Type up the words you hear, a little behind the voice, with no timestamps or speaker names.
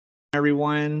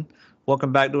everyone.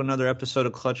 Welcome back to another episode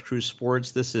of Clutch Crew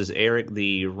Sports. This is Eric,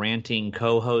 the ranting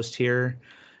co-host here.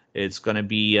 It's going to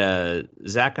be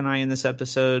Zach and I in this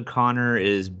episode. Connor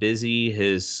is busy.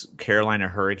 His Carolina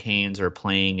Hurricanes are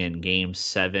playing in Game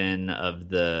 7 of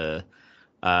the,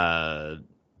 uh,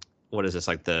 what is this,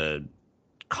 like the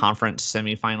conference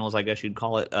semifinals, I guess you'd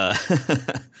call it. I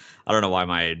don't know why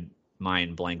my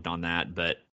mind blanked on that,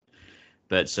 but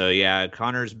so yeah,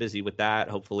 Connor's busy with that.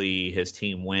 Hopefully his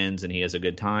team wins and he has a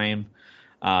good time.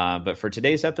 But for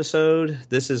today's episode,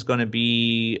 this is going to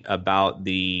be about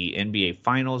the NBA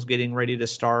Finals getting ready to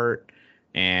start.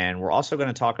 And we're also going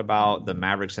to talk about the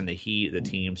Mavericks and the Heat, the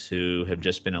teams who have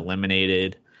just been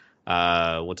eliminated.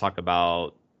 We'll talk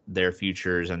about their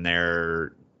futures and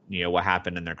what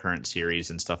happened in their current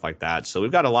series and stuff like that. So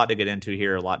we've got a lot to get into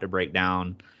here, a lot to break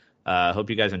down. Hope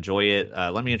you guys enjoy it.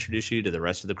 Let me introduce you to the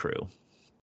rest of the crew.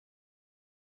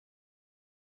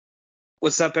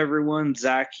 What's up, everyone?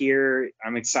 Zach here.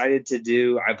 I'm excited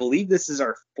I believe this is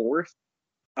our fourth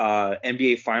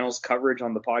NBA Finals coverage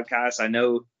on the podcast. I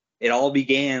know it all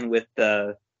began with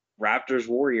the Raptors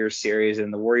Warriors series,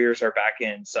 and the Warriors are back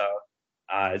in. So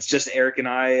it's just Eric and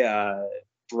I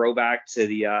throwback to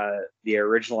the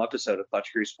original episode of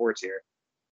Clutch Crew Sports here.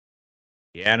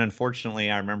 Yeah, and unfortunately,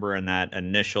 I remember in that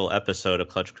initial episode of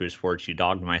Clutch Crew Sports, you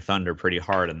dogged my thunder pretty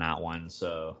hard in that one.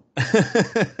 So,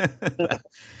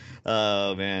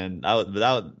 oh man,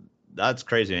 that's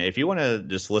crazy. If you want to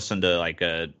just listen to like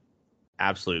a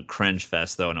absolute cringe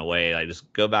fest, though, in a way, like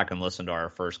just go back and listen to our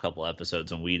first couple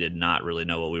episodes, and we did not really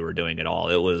know what we were doing at all.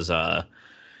 It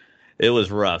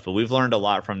was rough, but we've learned a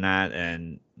lot from that.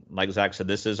 And like Zach said,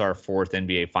 this is our fourth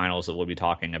NBA Finals that we'll be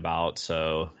talking about.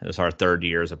 So it's our third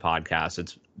year as a podcast.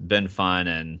 It's been fun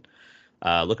and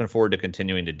looking forward to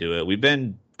continuing to do it. We've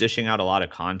been dishing out a lot of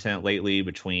content lately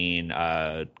between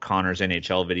Connor's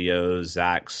NHL videos,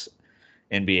 Zach's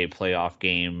NBA playoff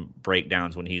game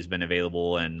breakdowns when he's been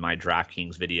available, and my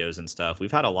DraftKings videos and stuff.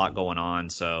 We've had a lot going on.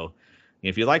 So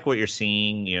if you like what you're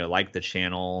seeing, like the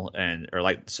channel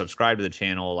or subscribe to the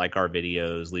channel, like our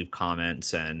videos, leave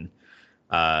comments, and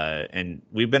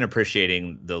we've been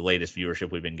appreciating the latest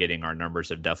viewership we've been getting. Our numbers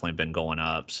have definitely been going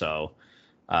up. So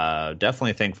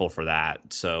definitely thankful for that.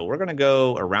 So we're going to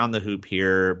go around the hoop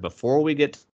here. Before we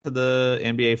get to the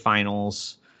NBA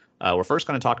Finals, we're first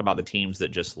going to talk about the teams that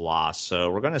just lost.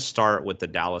 So we're going to start with the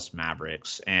Dallas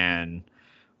Mavericks. And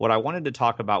what I wanted to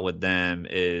talk about with them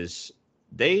is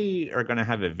they are going to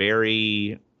have a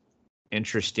very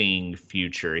interesting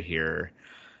future here.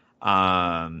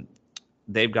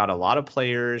 They've got a lot of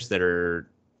players that are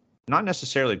not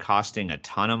necessarily costing a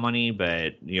ton of money,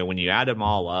 but when you add them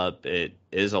all up, it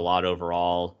is a lot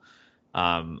overall.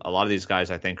 A lot of these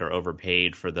guys, I think, are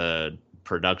overpaid for the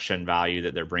production value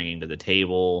that they're bringing to the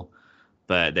table,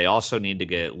 but they also need to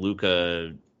get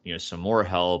Luka some more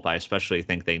help. I especially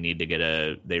think they need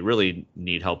to they really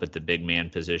need help at the big man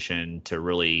position to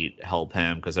really help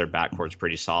him, because their backcourt's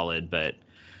pretty solid. But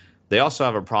they also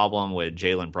have a problem with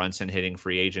Jalen Brunson hitting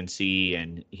free agency,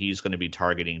 and he's going to be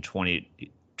targeting 20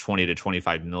 to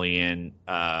 25 million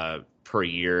per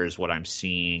year is what I'm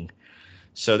seeing.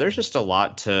 So there's just a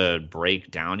lot to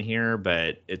break down here,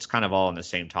 but it's kind of all on the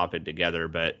same topic together.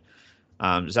 But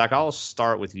Zach, I'll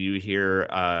start with you here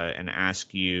and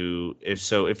ask you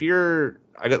if you're,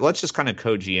 let's just kind of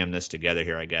co-GM this together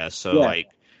here, I guess. So like,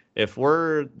 if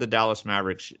we're the Dallas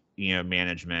Mavericks,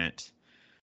 management,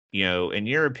 in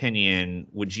your opinion,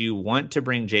 would you want to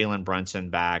bring Jalen Brunson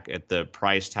back at the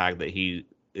price tag that he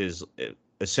is,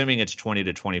 assuming it's 20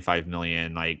 to 25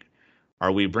 million? Like,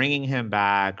 are we bringing him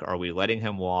back? Are we letting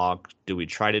him walk? Do we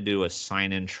try to do a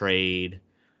sign and trade?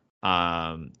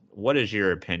 What is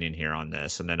your opinion here on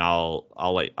this? And then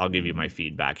I'll give you my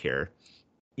feedback here.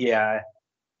 Yeah,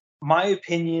 my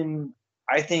opinion,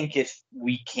 I think if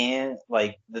we can,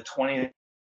 like the 20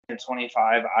 to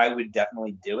 25, I would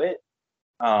definitely do it.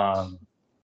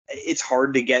 It's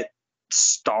hard to get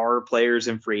star players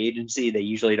in free agency. They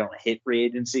usually don't hit free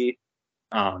agency.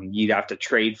 You'd have to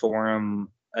trade for them,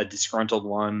 a disgruntled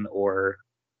one, or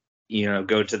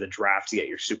go to the draft to get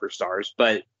your superstars.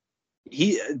 But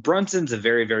Brunson's a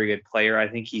very, very good player. I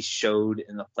think he showed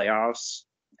in the playoffs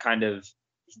kind of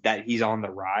that he's on the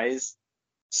rise.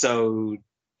 So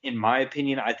in my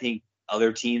opinion, I think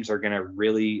other teams are going to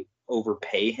really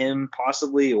overpay him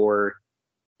possibly, or,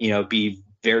 be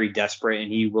very desperate,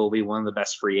 and he will be one of the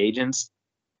best free agents.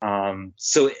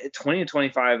 So 20 to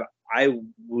 25, I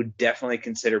would definitely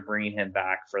consider bringing him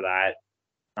back for that.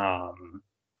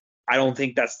 I don't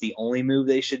think that's the only move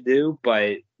they should do,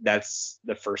 but that's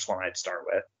the first one I'd start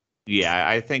with. Yeah,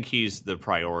 I think he's the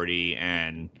priority,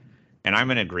 and And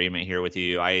I'm in agreement here with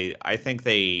you. I think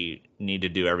they need to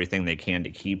do everything they can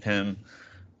to keep him.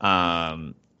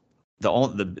 Um,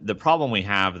 the problem we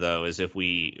have though is if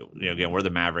we, again, we're the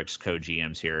Mavericks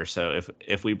co-GMs here, so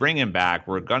if we bring him back,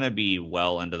 we're gonna be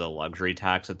well into the luxury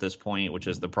tax at this point, which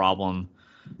is the problem.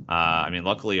 I mean,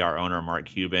 luckily our owner Mark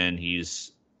Cuban,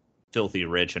 he's filthy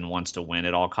rich and wants to win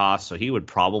at all costs, so he would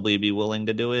probably be willing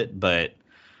to do it, but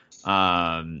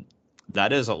um,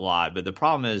 that is a lot. But the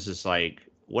problem is like,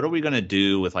 what are we gonna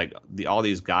do with like all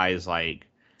these guys like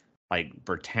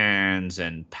Bertans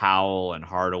and Powell and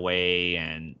Hardaway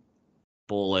and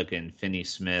Bullock and Finney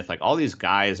Smith, like all these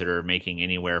guys that are making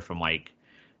anywhere from like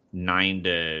 9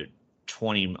 to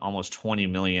 20, almost $20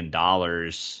 million.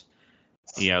 Because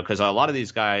a lot of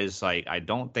these guys, like I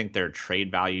don't think their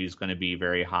trade value is going to be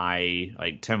very high.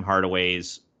 Like Tim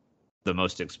Hardaway's the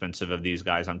most expensive of these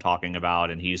guys I'm talking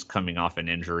about, and he's coming off an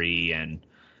injury, and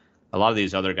a lot of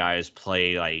these other guys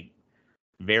play like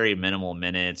very minimal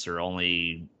minutes or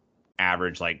only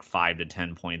average like 5 to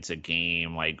 10 points a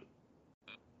game. Like,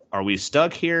 are we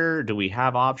stuck here? Do we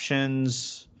have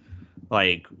options?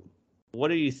 Like, what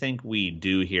do you think we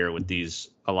do here with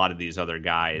a lot of these other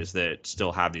guys that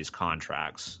still have these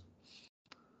contracts?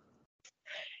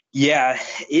 Yeah,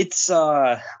 it's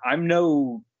I'm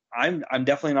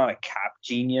definitely not a cap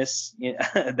genius.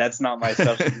 That's not my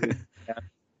specialty.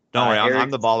 Don't worry, I'm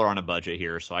Eric, the baller on a budget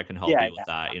here, so I can help yeah, you with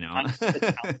that.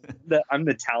 I'm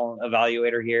the talent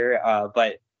evaluator here.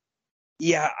 But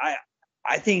yeah,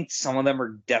 I think some of them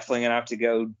are definitely gonna have to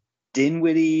go.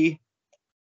 Dinwiddie,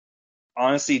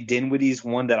 honestly, Dinwiddie's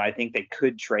one that I think they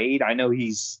could trade. I know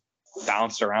he's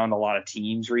bounced around a lot of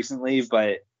teams recently,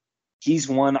 but he's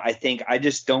one I think I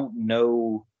just don't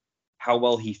know how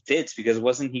well he fits because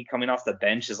wasn't he coming off the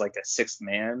bench as like a sixth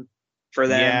man for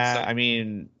them? Yeah, So I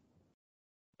mean,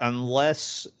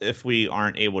 unless if we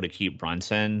aren't able to keep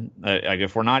Brunson, like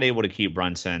if we're not able to keep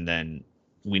Brunson, then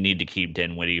we need to keep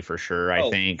Dinwiddie for sure. I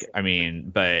think. I mean,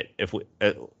 but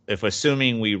if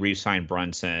assuming we re-sign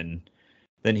Brunson,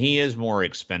 then he is more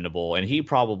expendable, and he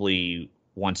probably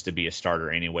wants to be a starter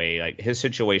anyway. Like his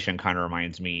situation kind of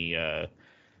reminds me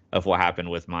of what happened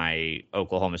with my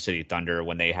Oklahoma City Thunder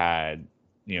when they had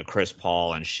Chris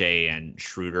Paul and Shea and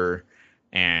Schroeder.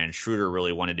 And Schroeder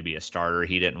really wanted to be a starter.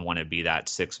 He didn't want to be that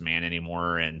sixth man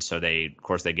anymore, and so of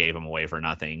course, they gave him away for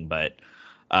nothing. But,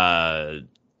 uh,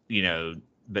 you know,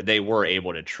 but they were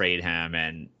able to trade him,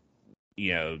 and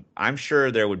I'm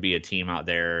sure there would be a team out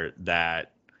there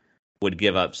that would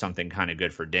give up something kind of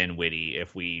good for Dinwiddie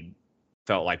if we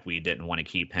felt like we didn't want to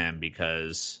keep him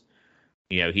because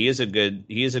he is a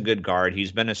good guard.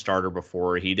 He's been a starter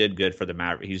before. He did good for the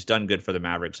Mavericks. He's done good for the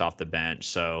Mavericks off the bench.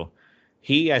 So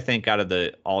I think out of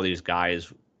all these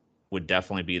guys would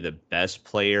definitely be the best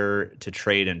player to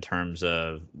trade in terms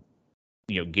of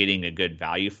getting a good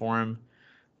value for him.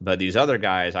 But these other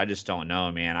guys, I just don't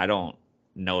know, man. I don't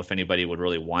know if anybody would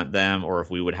really want them or if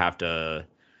we would have to,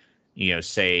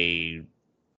 say,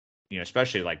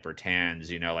 especially like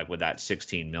Bertans, like with that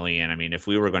 16 million. I mean, if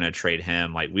we were going to trade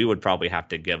him, like we would probably have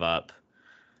to give up,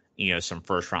 some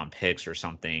first round picks or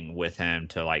something with him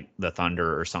to like the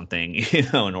Thunder or something,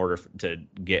 in order to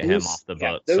get him off the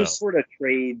boat. Those sort of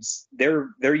trades,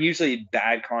 they're usually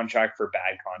bad contract for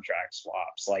bad contract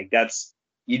swaps. Like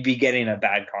you'd be getting a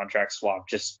bad contract swap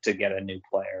just to get a new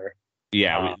player.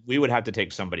 Yeah, we would have to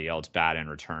take somebody else bad in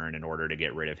return in order to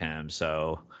get rid of him.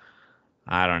 So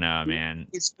I don't know, man.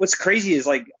 What's crazy is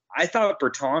like I thought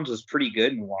Bertans was pretty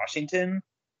good in Washington.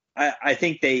 I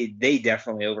think they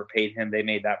definitely overpaid him. They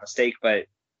made that mistake, but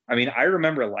I mean, I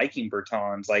remember liking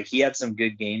Bertans. Like he had some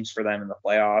good games for them in the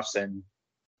playoffs, and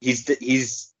he's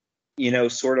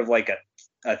sort of like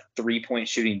a 3-point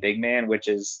shooting big man, which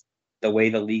is the way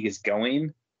the league is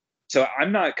going. So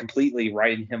I'm not completely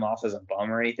writing him off as a bum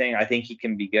or anything. I think he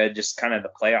can be good. Just kind of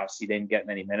the playoffs, he didn't get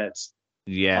many minutes.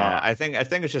 Yeah, I think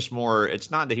it's just more. It's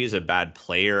not that he's a bad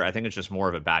player. I think it's just more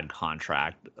of a bad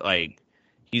contract. Like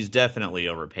he's definitely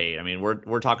overpaid. I mean,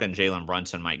 we're talking Jalen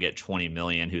Brunson might get 20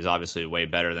 million, who's obviously way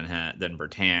better than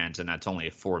Bertans, and that's only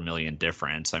a 4 million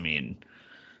difference. I mean,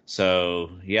 so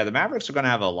yeah, the Mavericks are going to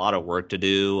have a lot of work to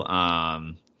do.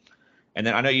 And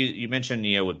then I know you mentioned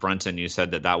with Brunson, you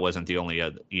said that wasn't the only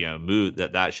move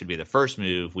that should be the first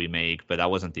move we make, but that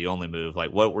wasn't the only move.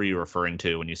 Like, what were you referring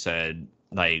to when you said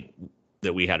like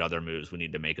that we had other moves we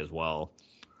need to make as well?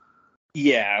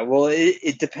 Yeah, well,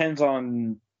 it depends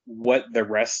on what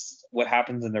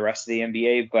happens in the rest of the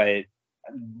NBA, but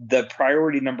the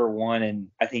priority number one, and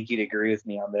I think you'd agree with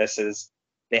me on this, is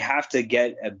they have to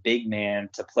get a big man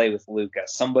to play with Luka,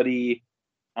 somebody,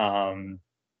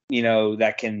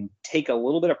 that can take a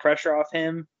little bit of pressure off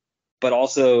him, but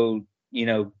also,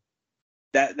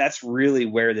 that's really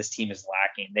where this team is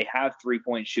lacking. They have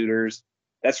 3-point shooters.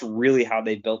 That's really how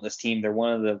they built this team. They're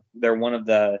one of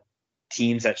the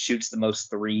teams that shoots the most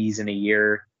threes in a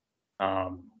year.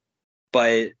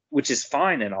 But which is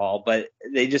fine and all, but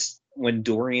they just, when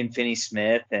Dorian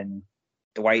Finney-Smith and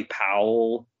Dwight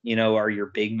Powell, are your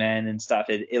big men and stuff,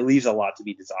 it leaves a lot to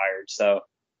be desired. So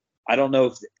I don't know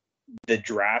if the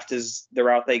draft is the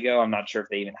route they go. I'm not sure if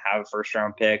they even have a first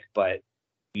round pick, but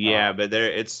yeah, but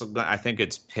I think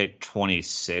it's pick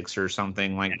 26 or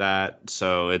something like that.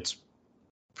 So it's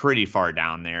pretty far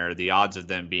down there. The odds of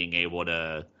them being able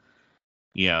to,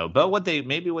 but what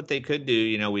they could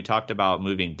do, we talked about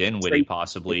moving Dinwiddie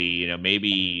possibly,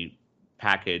 maybe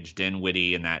package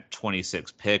Dinwiddie in that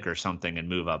 26 pick or something and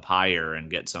move up higher and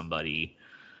get somebody.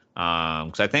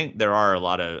 Because I think there are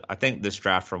I think this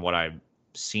draft, from what I've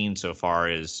seen so far,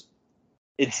 it's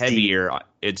heavier. Deep.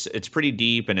 It's pretty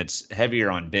deep, and it's heavier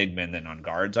on big men than on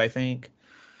guards, I think.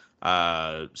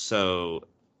 So,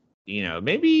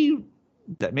 maybe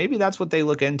that's what they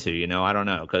look into. I don't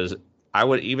know, because I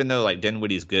would, even though like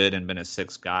Dinwiddie's good and been a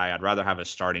sixth guy, I'd rather have a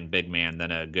starting big man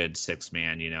than a good sixth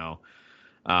man. So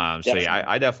yeah,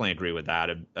 I definitely agree with that.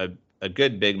 A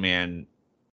good big man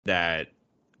that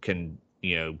can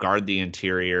guard the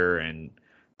interior and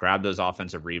grab those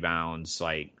offensive rebounds,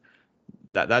 like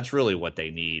that's really what they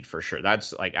need for sure.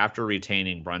 That's like, after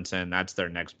retaining Brunson, that's their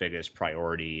next biggest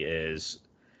priority, is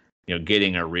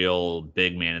getting a real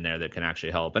big man in there that can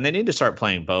actually help. And they need to start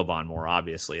playing Boban more,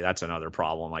 obviously. That's another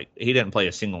problem. Like, he didn't play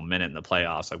a single minute in the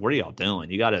playoffs. Like, what are y'all doing?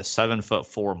 You got a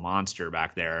 7'4" monster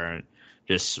back there and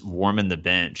just warming the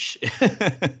bench.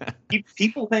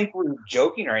 People think we're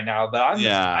joking right now, but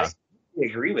I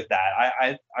agree with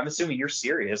that. I'm assuming you're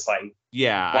serious. Like,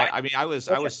 yeah, I mean, I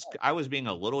was being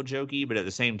a little jokey, but at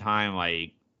the same time,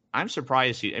 like, I'm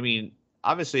surprised. I mean,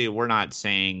 obviously, we're not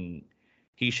saying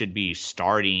he should be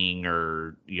starting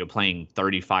or playing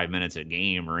 35 minutes a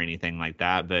game or anything like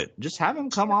that, but just have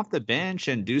him come off the bench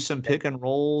and do some pick and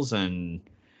rolls, and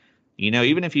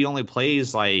even if he only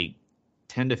plays like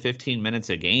 10 to 15 minutes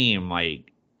a game,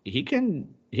 like, he can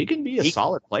be a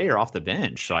solid player off the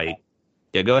bench. Like,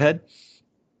 yeah, go ahead.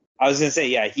 I was gonna say,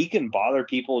 yeah, he can bother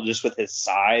people just with his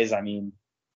size. I mean,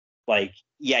 like,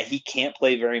 yeah, he can't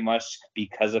play very much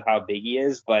because of how big he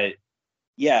is, but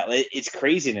yeah, it's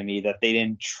crazy to me that they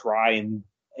didn't try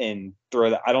and throw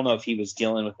that. I don't know if he was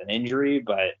dealing with an injury,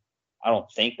 but I don't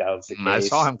think that was the case. I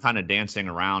saw him kind of dancing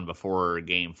around before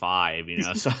Game 5,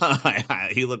 so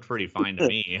he looked pretty fine to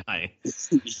me.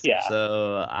 Yeah.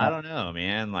 So I don't know,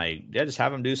 man. Like, yeah, just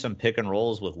have him do some pick and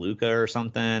rolls with Luka or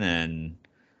something, and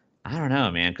I don't know,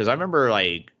 man, because I remember,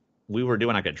 like, we were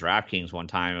doing like a DraftKings one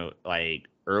time, like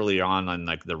early on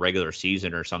like the regular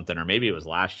season or something, or maybe it was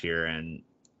last year, and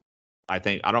I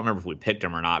don't remember if we picked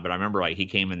him or not, but I remember, like, he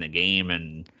came in the game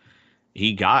and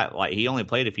he got, like, he only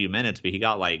played a few minutes, but he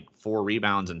got like 4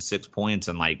 rebounds and 6 points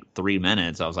in like 3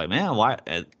 minutes. I was like, man,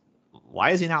 why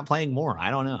is he not playing more? I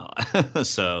don't know.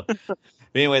 So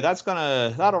anyway,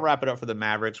 that'll wrap it up for the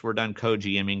Mavericks. We're done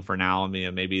co-GMing for now. I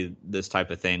mean, maybe this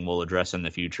type of thing we'll address in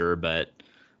the future, but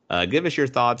give us your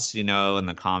thoughts, in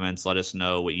the comments. Let us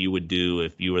know what you would do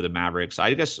if you were the Mavericks.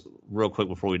 I guess real quick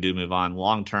before we do move on,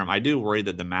 long term, I do worry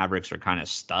that the Mavericks are kind of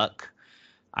stuck.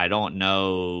 I don't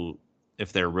know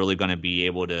if they're really going to be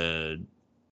able to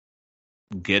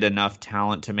get enough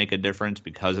talent to make a difference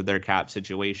because of their cap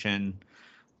situation.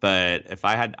 But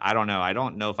I don't know. I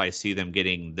don't know if I see them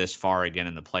getting this far again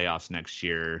in the playoffs next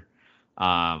year,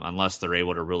 unless they're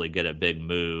able to really get a big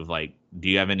move. Like, do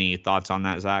you have any thoughts on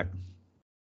that, Zach?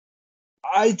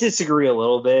 I disagree a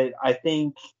little bit. I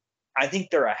think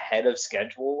they're ahead of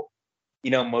schedule.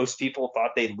 Most people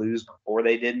thought they'd lose before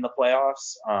they did in the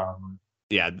playoffs.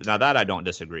 Yeah, now that I don't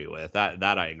disagree with. That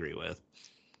I agree with.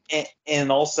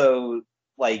 And also,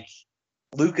 like,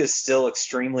 Luka's still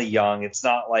extremely young. It's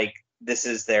not like this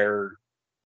is their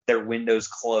window's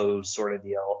closed sort of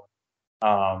deal.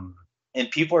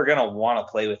 And people are gonna want to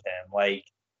play with him. Like,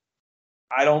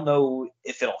 I don't know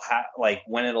if it'll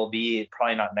when it'll be,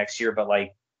 probably not next year, but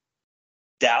like,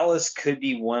 Dallas could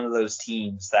be one of those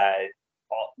teams that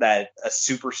a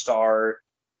superstar,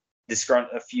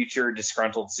 a future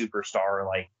disgruntled superstar,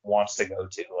 like, wants to go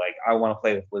to. Like, I want to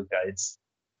play with Luka.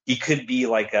 He could be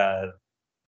like a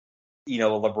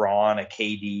LeBron, a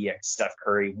KD, a Steph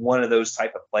Curry, one of those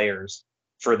type of players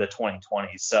for the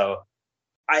 2020s. So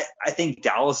I think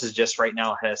Dallas is just right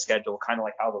now ahead of schedule, kind of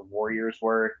like how the Warriors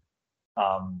were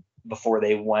before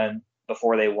they won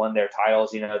their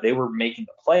titles. They were making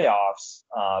the playoffs,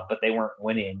 but they weren't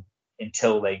winning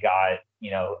until they got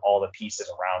all the pieces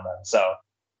around them. So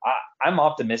I'm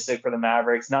optimistic for the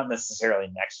Mavericks, not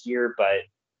necessarily next year, but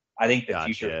I think the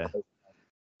future. Gotcha.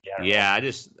 General.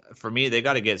 Yeah, for me, they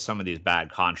got to get some of these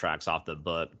bad contracts off the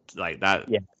book like that.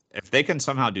 Yeah. If they can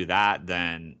somehow do that,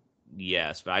 then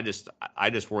yes. But I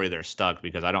just worry they're stuck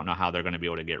because I don't know how they're going to be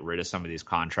able to get rid of some of these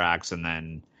contracts, and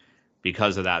then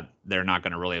because of that, they're not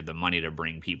going to really have the money to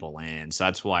bring people in. So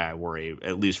that's why I worry,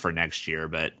 at least for next year.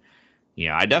 But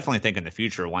I definitely think in the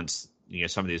future, once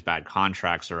some of these bad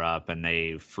contracts are up and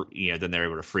then they're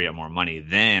able to free up more money,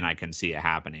 then I can see it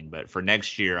happening. But for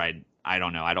next year, I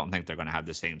don't know. I don't think they're going to have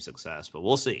the same success, but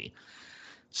we'll see.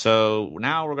 So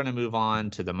now we're going to move on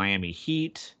to the Miami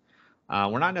Heat.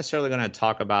 We're not necessarily going to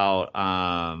talk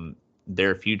about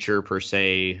their future per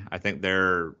se. I think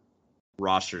their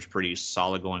roster is pretty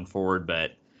solid going forward,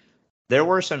 but there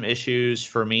were some issues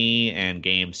for me in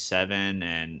Game 7,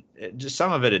 and just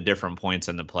some of it at different points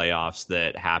in the playoffs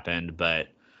that happened. But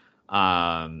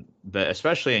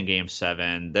especially in Game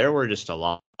 7, there were just a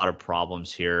lot of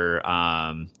problems here.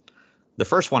 The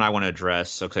first one I want to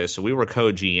address. Okay, so we were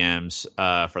co-GMs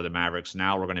for the Mavericks.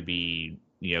 Now we're going to be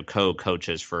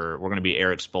co-coaches we're going to be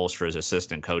Eric Spoelstra's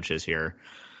assistant coaches here.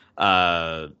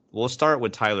 We'll start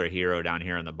with Tyler Hero down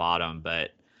here in the bottom,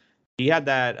 but he had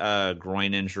that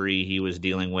groin injury he was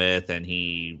dealing with, and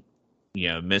he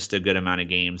missed a good amount of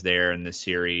games there in this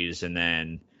series. And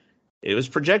then it was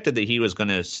projected that he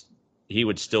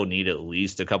would still need at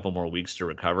least a couple more weeks to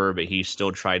recover, but he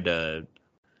still tried to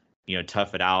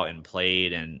tough it out and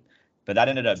played. But that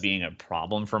ended up being a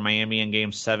problem for Miami in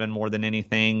Game 7 more than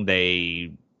anything.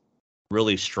 They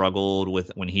really struggled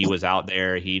with when he was out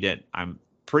there. I'm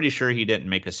pretty sure he didn't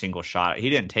make a single shot. He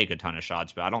didn't take a ton of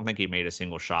shots, but I don't think he made a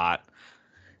single shot.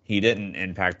 He didn't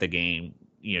impact the game,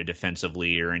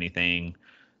 defensively or anything.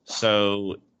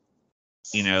 So,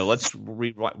 let's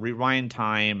rewind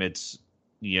time. It's,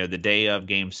 the day of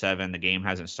Game 7. The game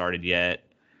hasn't started yet.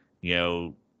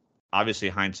 Obviously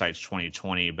hindsight's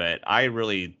 2020, but I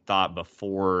really thought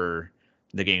before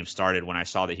the game started, when I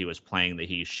saw that he was playing, that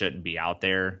he shouldn't be out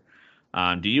there.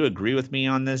 Do you agree with me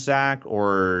on this, Zach,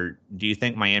 or do you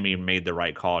think Miami made the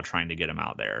right call trying to get him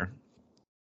out there?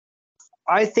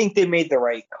 I think they made the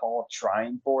right call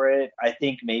trying for it. I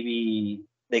think maybe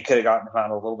they could have gotten him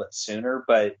out a little bit sooner,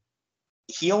 but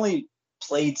he only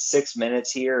played 6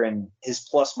 minutes here, and his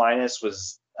plus minus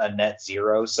was a net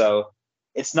 0. So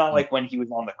it's not like when he was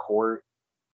on the court,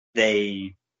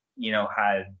 they,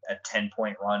 had a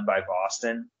 10-point run by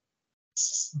Boston.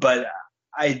 But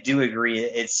I do agree.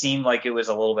 It seemed like it was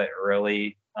a little bit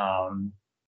early.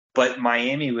 But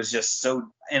Miami was just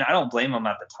so, and I don't blame them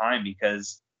at the time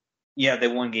because, they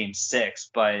won Game 6,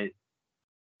 but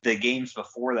the games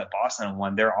before that Boston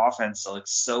won, their offense looked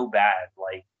so bad.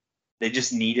 Like they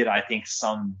just needed, I think,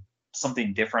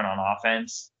 something different on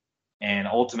offense. And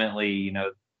ultimately,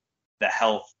 the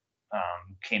health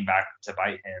came back to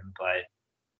bite him. But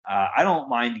I don't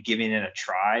mind giving it a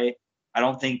try. I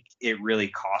don't think it really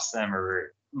cost them,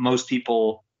 or most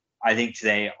people, I think,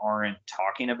 today aren't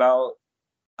talking about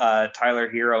Tyler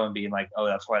Hero and being like, oh,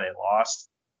 that's why they lost.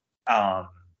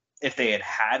 If they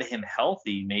had him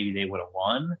healthy, maybe they would have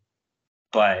won.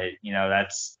 But,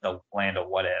 that's the land of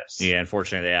what ifs. Yeah,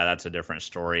 unfortunately, that's a different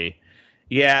story.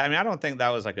 Yeah, I mean, I don't think that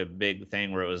was like a big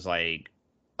thing where it was like,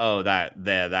 oh,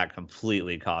 that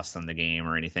completely cost them the game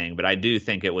or anything. But I do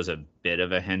think it was a bit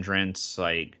of a hindrance.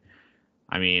 Like,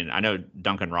 I mean, I know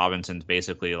Duncan Robinson's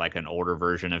basically like an older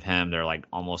version of him. They're like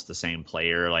almost the same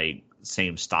player, like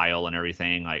same style and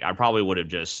everything. Like, I probably would have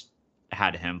just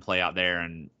had him play out there,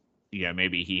 and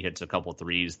maybe he hits a couple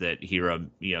threes that Hero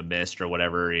missed or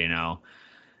whatever.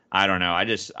 I don't know. I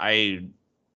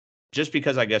just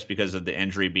because of the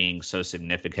injury being so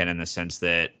significant in the sense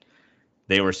that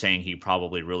they were saying he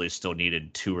probably really still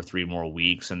needed 2 or 3 more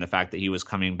weeks, and the fact that he was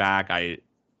coming back,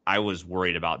 I was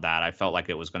worried about that. I felt like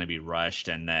it was going to be rushed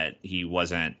and that he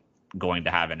wasn't going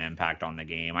to have an impact on the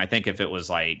game. I think if it was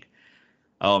like,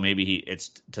 oh, maybe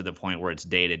it's to the point where it's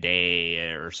day to day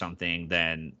or something,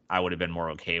 then I would have been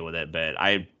more okay with it. But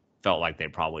I felt like they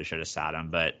probably should have sat him.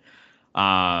 But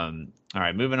all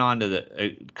right, moving on to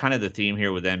the kind of the theme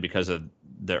here with them, because of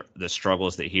the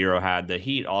struggles that Hero had. The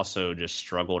Heat also just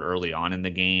struggled early on in the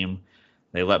game.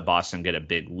 They let Boston get a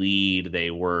big lead.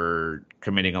 They were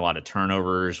committing a lot of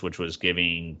turnovers, which was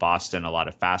giving Boston a lot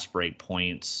of fast break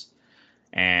points.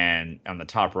 And on the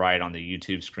top right on the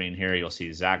YouTube screen here, you'll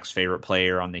see Zach's favorite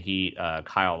player on the Heat,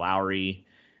 Kyle Lowry.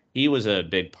 He was a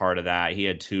big part of that. He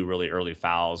had 2 really early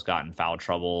fouls, got in foul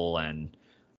trouble, and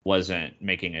wasn't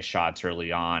making his shots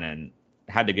early on, and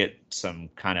had to get some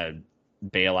kind of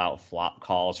bailout flop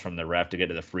calls from the ref to get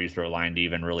to the free throw line to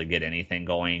even really get anything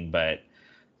going. But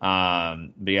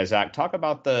yeah, Zach, talk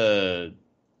about the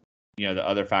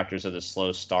other factors of the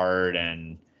slow start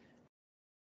and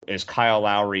is Kyle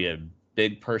Lowry a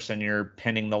big person you're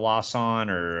pinning the loss on,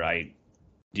 or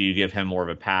do you give him more of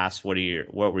a pass? What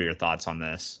were your thoughts on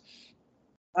this?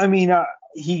 I mean,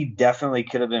 he definitely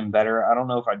could have been better. I don't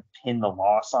know if I'd pin the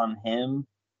loss on him,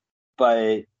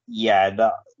 but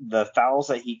yeah, the fouls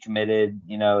that he committed,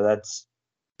 that's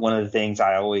one of the things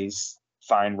I always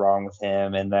find wrong with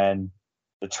him. And then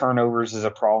the turnovers is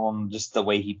a problem, just the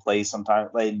way he plays sometimes,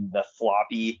 like the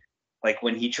floppy, like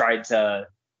when he tried to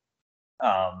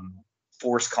um,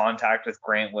 force contact with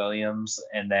Grant Williams,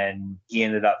 and then he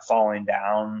ended up falling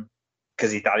down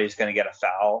because he thought he was going to get a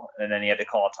foul, and then he had to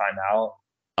call a timeout.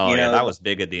 Oh yeah, that was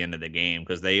big at the end of the game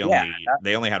because Yeah,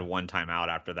 they only had one timeout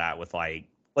after that with like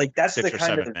that's 6 or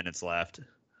 7 minutes left.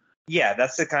 Yeah,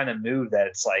 that's the kind of move that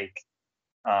it's like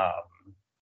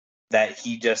that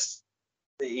he just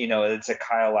it's a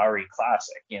Kyle Lowry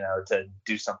classic, to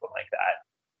do something like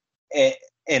that.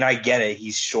 And I get it.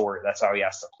 He's short. That's how he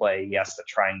has to play. He has to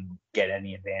try and get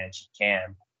any advantage he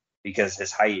can because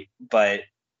his height. But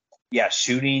yeah,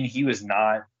 shooting, he was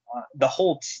not. The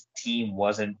whole team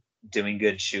wasn't doing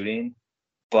good shooting,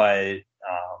 but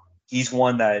he's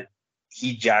one that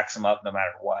he jacks him up no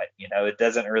matter what. It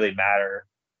doesn't really matter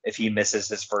if he misses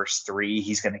his first three.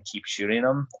 He's going to keep shooting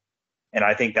them, and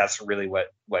I think that's really what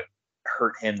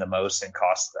hurt him the most and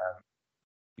cost them.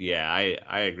 Yeah,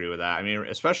 I agree with that. I mean,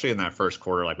 especially in that first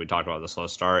quarter, like we talked about the slow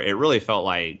start, it really felt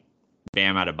like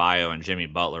Bam Adebayo and Jimmy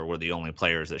Butler were the only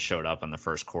players that showed up in the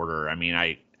first quarter. I mean,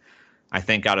 I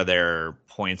think out of their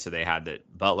points that they had,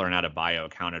 that Butler and Adebayo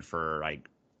accounted for like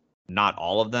not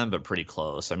all of them, but pretty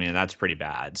close. I mean, that's pretty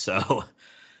bad. So,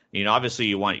 obviously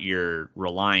you're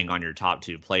relying on your top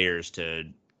two players to,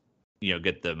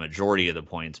 get the majority of the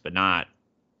points, but not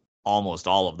almost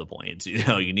all of the points.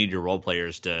 You need your role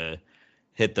players to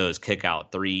hit those kick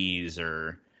out threes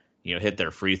or, hit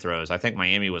their free throws. I think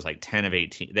Miami was like 10 of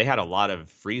 18. They had a lot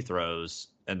of free throws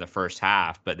in the first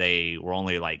half, but they were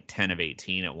only like 10 of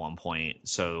 18 at one point.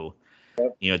 So,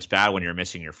 it's bad when you're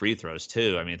missing your free throws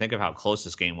too. I mean, think of how close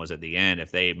this game was at the end.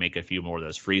 If they make a few more of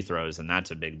those free throws, then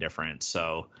that's a big difference.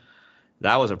 So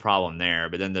that was a problem there.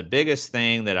 But then the biggest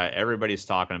thing that everybody's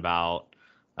talking about,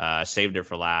 saved it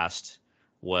for last,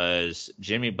 was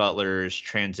Jimmy Butler's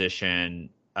transition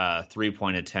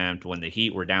 3-point attempt when the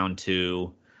Heat were down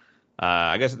to,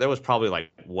 I guess there was probably like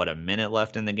a minute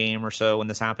left in the game or so when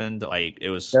this happened. Like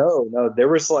it was no, there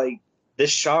was like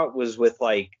this shot was with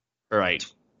like right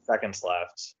seconds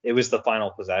left. It was the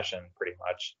final possession, pretty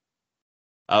much.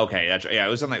 Okay, that's yeah. It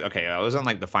was in like I was in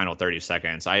like the final 30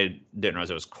 seconds. I didn't realize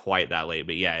it was quite that late,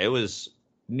 but yeah, it was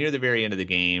near the very end of the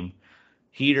game.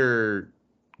 Heater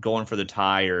going for the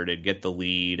tie or to get the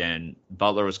lead, and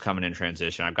Butler was coming in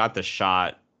transition. I've got the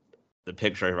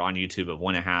picture on YouTube of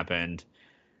when it happened.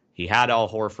 He had Al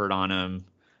Horford on him.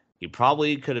 He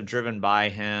probably could have driven by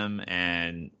him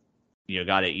and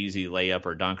got an easy layup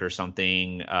or dunk or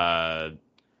something. To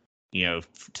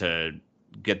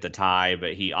get the tie,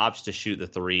 but he opts to shoot the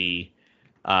three,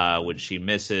 which he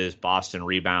misses. Boston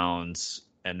rebounds,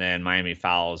 and then Miami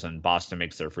fouls, and Boston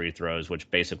makes their free throws, which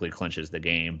basically clinches the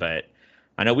game. But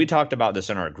I know we talked about this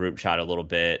in our group chat a little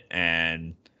bit,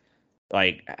 and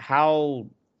like how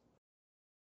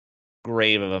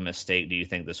grave of a mistake do you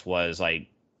think this was? Like,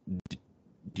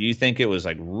 do you think it was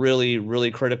like really,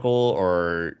 really critical,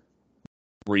 or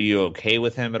were you okay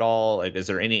with him at all? Like, is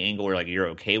there any angle where like you're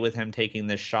okay with him taking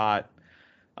this shot?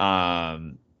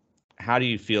 How do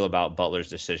you feel about Butler's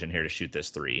decision here to shoot this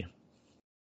three?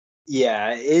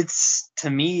 Yeah, to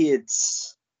me,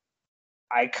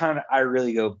 I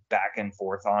really go back and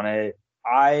forth on it.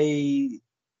 I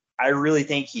really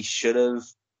think he should have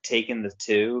taken the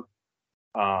two.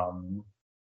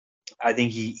 I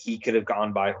think he could have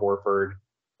gone by Horford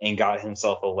and got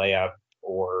himself a layup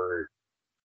or,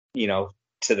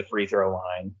 to the free throw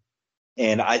line.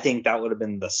 And I think that would have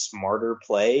been the smarter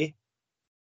play.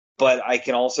 But I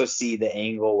can also see the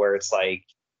angle where it's like,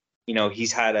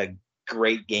 he's had a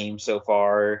great game so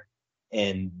far,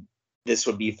 and this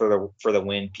would be for the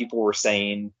win. People were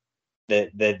saying that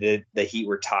the Heat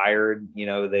were tired.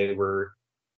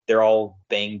 They're all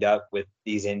banged up with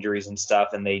these injuries and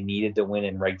stuff, and they needed to win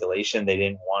in regulation. They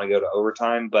didn't want to go to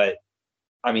overtime, but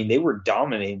I mean, they were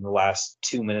dominating the last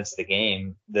 2 minutes of the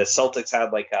game. The Celtics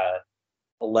had like a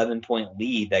 11-point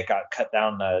lead that got cut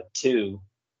down to 2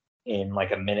 in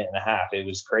like a minute and a half. It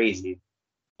was crazy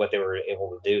what they were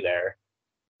able to do there.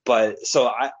 But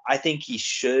so I think he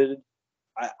should.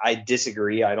 I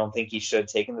disagree. I don't think he should have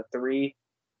taken the three.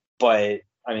 But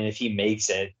I mean, if he makes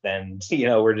it, then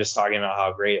we're just talking about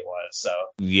how great it was. So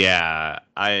yeah,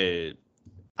 I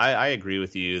agree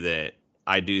with you that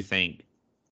I do think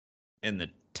in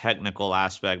technical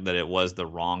aspect that it was the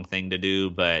wrong thing to do,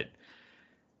 but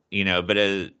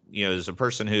as a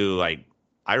person who like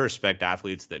I respect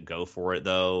athletes that go for it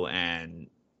though, and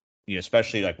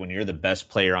especially like when you're the best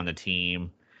player on the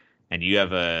team and you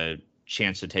have a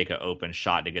chance to take an open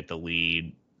shot to get the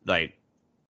lead, like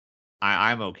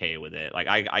I'm okay with it. Like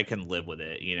I can live with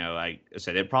it. Like I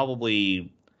said, it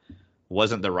probably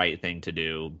wasn't the right thing to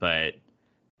do, but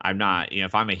I'm not,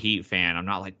 if I'm a Heat fan, I'm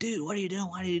not like, dude, what are you doing?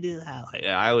 Why do you do that? Like,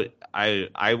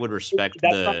 I would respect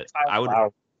That's not I Kyle would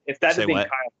Lowry. If that say had been what?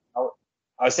 Kyle,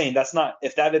 I was saying that's not.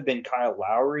 If that had been Kyle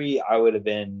Lowry, I would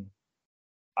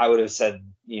have said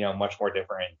much more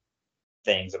different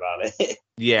things about it.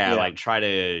 Yeah, you know, like try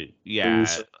to, yeah,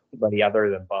 Bruce, anybody other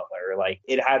than Butler, like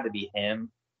it had to be him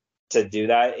to do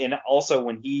that. And also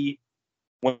when the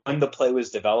play was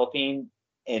developing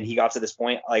and he got to this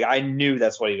point, like I knew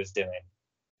that's what he was doing.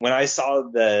 When I saw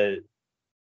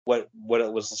what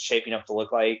it was shaping up to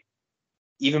look like,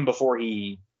 even before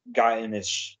he got in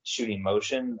his shooting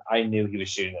motion, I knew he was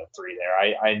shooting a three there.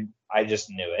 I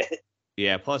just knew it.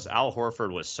 yeah. Plus, Al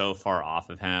Horford was so far off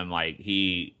of him, like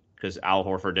because Al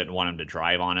Horford didn't want him to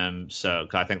drive on him, so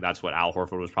cause I think that's what Al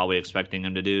Horford was probably expecting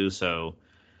him to do. So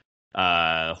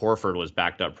Horford was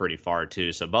backed up pretty far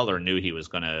too, so Butler knew he was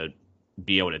going to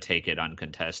be able to take it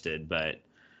uncontested, but.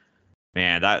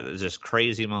 Man, that was just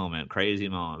crazy moment, crazy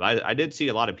moment. I did see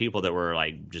a lot of people that were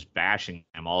like just bashing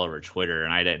him all over Twitter,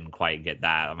 and I didn't quite get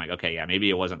that. I'm like, okay, yeah, maybe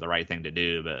it wasn't the right thing to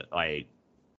do, but like,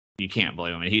 you can't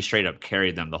blame him. And he straight up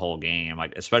carried them the whole game,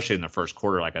 like especially in the first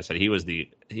quarter. Like I said, him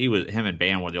and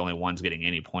Bam were the only ones getting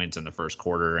any points in the first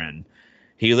quarter, and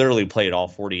he literally played all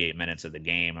 48 minutes of the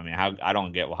game. I mean, I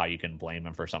don't get how you can blame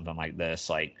him for something like this.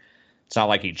 Like, it's not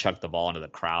like he chucked the ball into the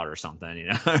crowd or something,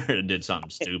 or did something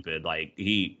stupid. Like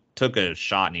he took a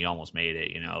shot and he almost made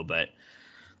it, But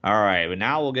all right, but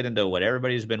now we'll get into what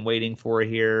everybody's been waiting for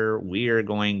here. We are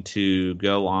going to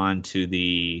go on to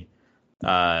the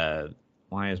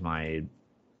why is my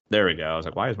there we go. I was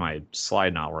like, why is my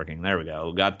slide not working? There we go.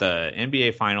 We got the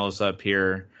NBA Finals up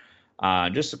here.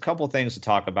 Just a couple things to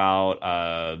talk about,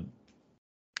 and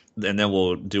then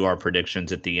we'll do our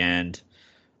predictions at the end.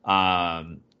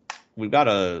 We've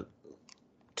got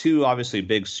two obviously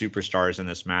big superstars in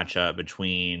this matchup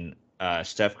between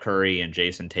Steph Curry and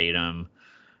Jason Tatum.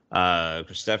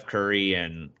 Steph Curry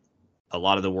and a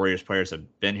lot of the Warriors players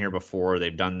have been here before.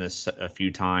 They've done this a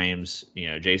few times.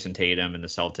 Jason Tatum and the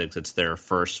Celtics, it's their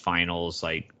first finals,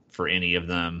 like for any of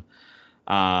them.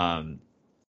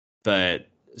 But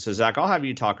so Zach, I'll have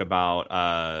you talk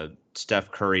about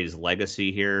Steph Curry's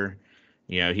legacy here.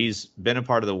 He's been a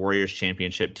part of the Warriors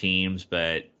championship teams,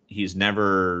 but he's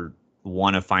never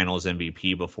won a Finals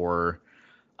MVP before.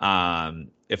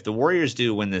 If the Warriors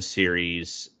do win this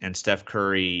series and Steph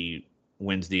Curry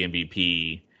wins the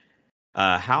MVP,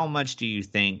 how much do you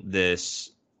think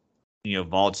this,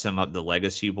 vaults him up the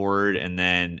legacy board? And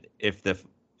then if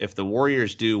the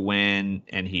Warriors do win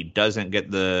and he doesn't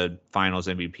get the Finals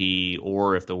MVP,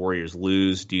 or if the Warriors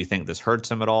lose, do you think this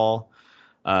hurts him at all?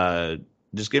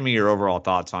 Just give me your overall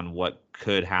thoughts on what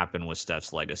could happen with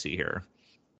Steph's legacy here.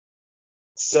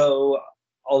 So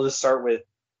I'll just start with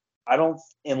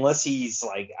unless he's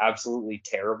like absolutely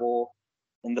terrible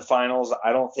in the finals,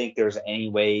 I don't think there's any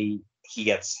way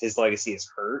his legacy is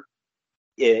hurt.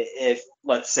 If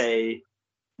let's say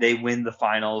they win the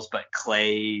finals, but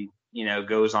Klay,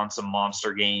 goes on some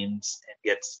monster games and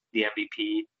gets the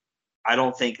MVP, I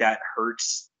don't think that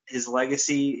hurts his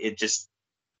legacy. It just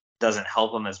doesn't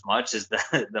help him as much as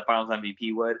the finals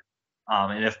MVP would.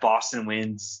 And if Boston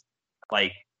wins,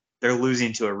 like they're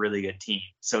losing to a really good team.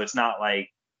 So it's not like,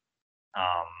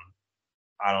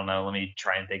 I don't know. Let me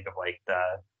try and think of like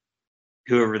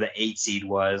whoever the 8 seed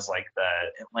was, like the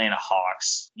Atlanta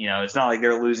Hawks. It's not like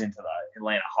they're losing to the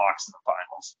Atlanta Hawks in the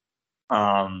finals.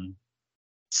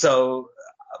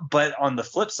 But on the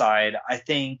flip side, I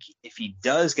think if he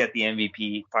does get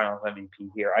the finals MVP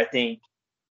here, I think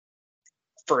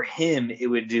for him, it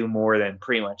would do more than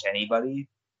pretty much anybody.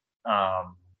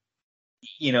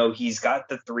 He's got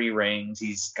the 3 rings.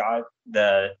 He's got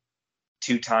the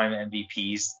 2-time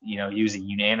MVPs. He was a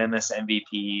unanimous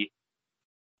MVP.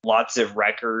 Lots of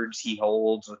records he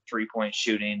holds with 3-point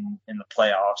shooting in the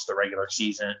playoffs, the regular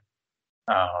season.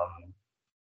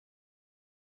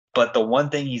 But the one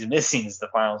thing he's missing is the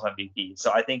finals MVP.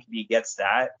 So I think if he gets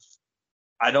that,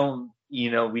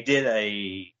 we did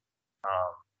an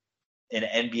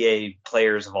NBA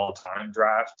players of all time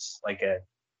draft like a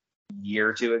year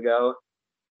or two ago.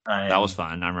 That was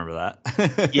fun. I remember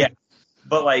that. Yeah.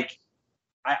 But like,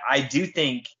 I do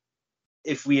think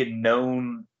if we had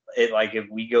known it, like if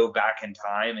we go back in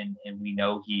time and we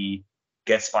know he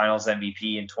gets Finals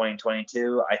MVP in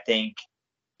 2022. I think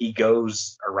he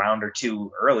goes a round or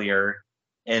two earlier,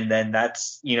 and then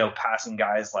that's passing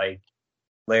guys like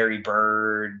Larry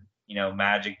Bird,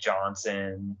 Magic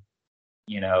Johnson,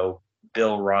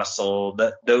 Bill Russell,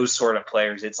 those sort of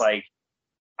players. It's like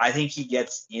I think he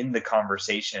gets in the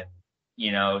conversation.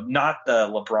 Not the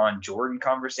LeBron Jordan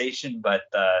conversation, but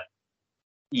the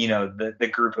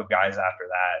group of guys after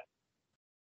that.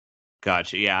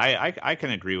 Gotcha. Yeah, I can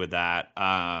agree with that.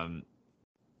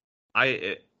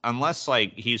 Unless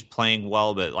like he's playing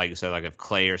well, but like I said, like if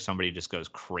Clay or somebody just goes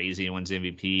crazy and wins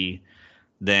MVP,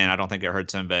 then I don't think it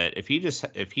hurts him. But if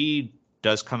he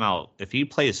does come out, if he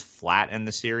plays flat in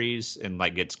the series and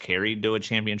like gets carried to a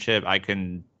championship, I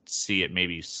can see it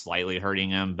maybe slightly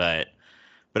hurting him. But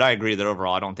I agree that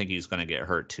overall, I don't think he's going to get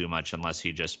hurt too much unless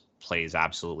he just plays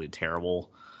absolutely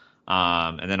terrible.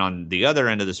 And then on the other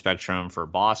end of the spectrum for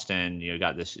Boston, you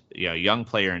got this young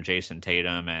player in Jason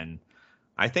Tatum, and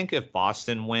I think if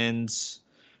Boston wins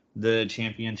the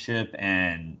championship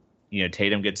and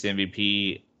Tatum gets the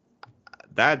MVP,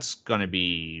 that's going to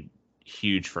be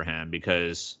huge for him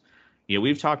because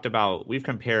we've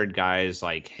compared guys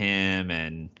like him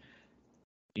and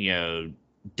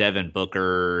Devin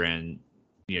Booker and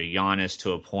Giannis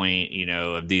to a point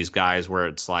of these guys where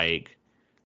it's like,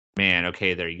 man,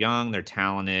 okay, they're young, they're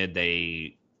talented,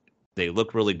 they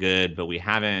look really good, but we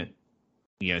haven't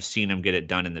seen them get it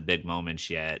done in the big moments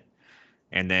yet.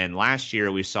 And then last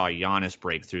year we saw Giannis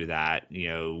break through that.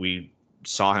 We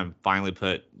saw him finally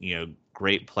put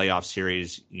great playoff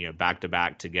series back to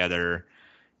back together,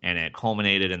 and it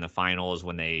culminated in the finals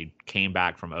when they came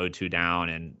back from 0-2 down,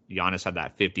 and Giannis had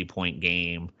that 50-point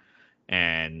game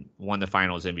and won the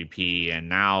finals MVP. And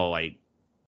now like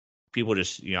people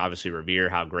just obviously revere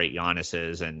how great Giannis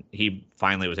is, and he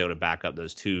finally was able to back up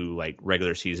those two like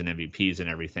regular season MVPs and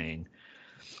everything.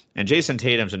 And Jason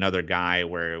Tatum's another guy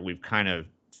where we've kind of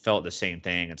felt the same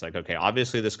thing. It's like, okay,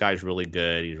 obviously this guy's really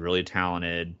good, he's really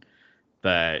talented,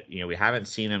 but we haven't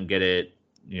seen him get it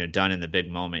done in the big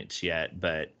moments yet.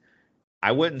 But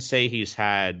I wouldn't say he's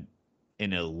had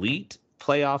an elite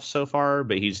playoff so far,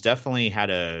 but he's definitely had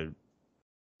a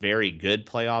very good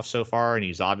playoff so far, and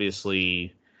he's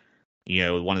obviously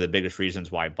one of the biggest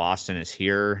reasons why Boston is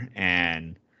here.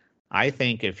 And I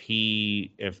think if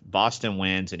Boston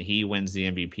wins and he wins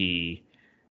the MVP,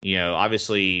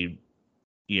 obviously,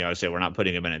 so we're not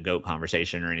putting him in a GOAT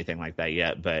conversation or anything like that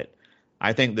yet, but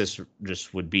I think this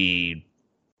just would be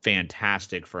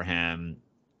fantastic for him,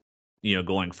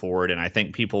 going forward. And I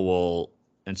think people will,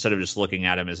 instead of just looking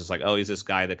at him as just like, oh, he's this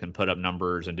guy that can put up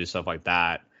numbers and do stuff like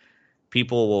that,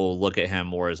 people will look at him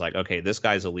more as like, okay, this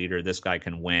guy's a leader. This guy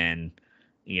can win.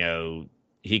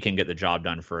 He can get the job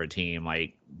done for a team.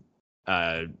 Like,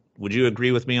 would you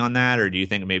agree with me on that, or do you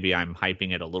think maybe I'm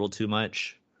hyping it a little too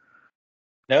much?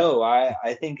 No,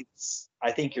 I think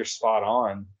you're spot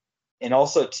on. And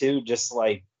also too, just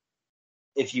like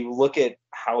if you look at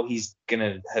how he's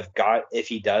gonna have got if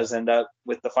he does end up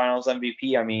with the finals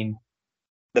MVP, I mean,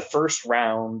 the first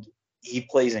round he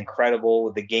plays incredible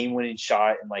with the game-winning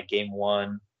shot in like game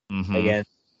one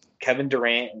against Kevin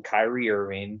Durant and Kyrie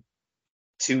Irving,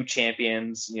 two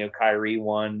champions. Kyrie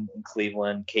won in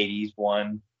Cleveland, KD's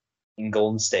won in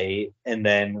Golden State, and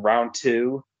then round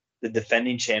two, the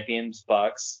defending champions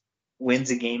Bucks wins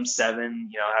a game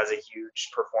seven. Has a huge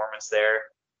performance there.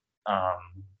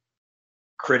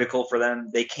 Critical for them.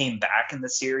 They came back in the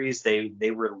series.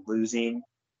 They were losing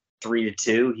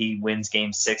 3-2. He wins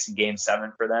game six and game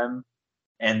seven for them.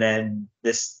 And then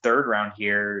this third round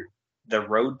here, the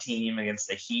road team against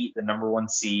the Heat, the number one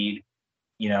seed,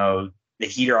 the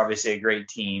Heat are obviously a great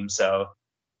team. So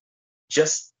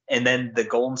and then the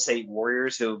Golden State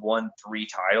Warriors, who have won 3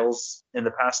 titles in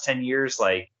the past 10 years,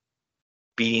 like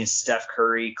beating Steph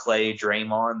Curry, Clay,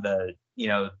 Draymond, the,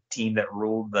 team that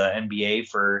ruled the NBA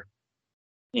for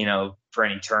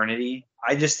an eternity.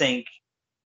 I just think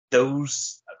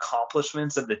those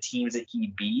accomplishments of the teams that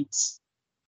he beats,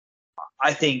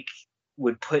 I think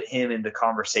would put him in the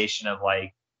conversation of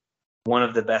like one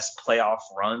of the best playoff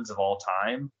runs of all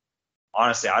time.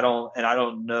 Honestly, I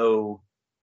don't know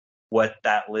what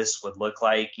that list would look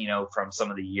like, from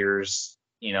some of the years,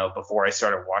 before I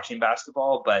started watching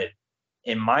basketball. But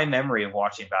in my memory of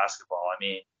watching basketball, I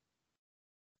mean,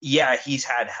 yeah, he's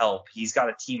had help. He's got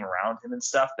a team around him and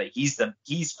stuff, but he's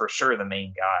for sure the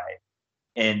main guy.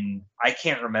 And I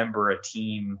can't remember a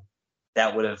team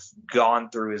that would have gone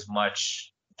through as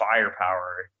much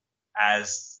firepower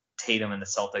as Tatum and the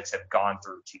Celtics have gone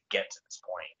through to get to this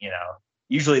point.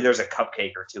 Usually there's a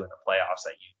cupcake or two in the playoffs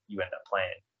that you end up playing.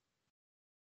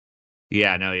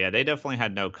 Yeah, no, yeah, they definitely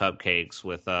had no cupcakes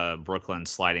with Brooklyn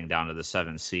sliding down to the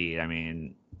 7th seed. I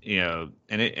mean,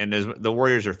 and as the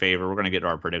Warriors are favored, we're going to get to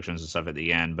our predictions and stuff at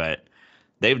the end, but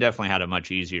they've definitely had a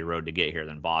much easier road to get here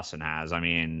than Boston has. I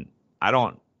mean, I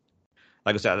don't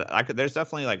like I said, there's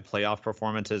definitely like playoff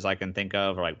performances I can think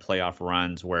of, or like playoff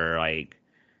runs where like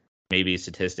maybe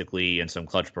statistically and some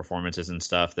clutch performances and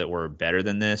stuff that were better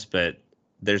than this, but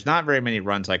there's not very many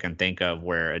runs I can think of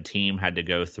where a team had to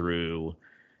go through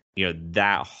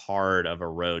that hard of a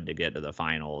road to get to the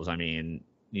finals. I mean,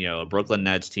 a Brooklyn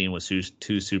Nets team with two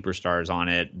superstars on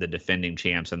it, the defending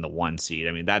champs and the 1 seed.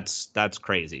 I mean, that's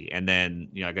crazy. And then,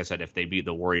 like I said, if they beat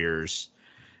the Warriors,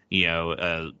 you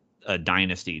know, a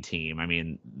dynasty team, I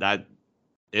mean, that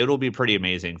it'll be pretty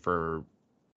amazing for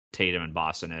Tatum and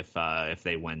Boston if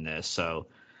they win this. So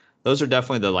those are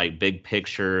definitely the like big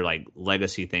picture, like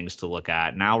legacy things to look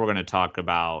at. Now we're going to talk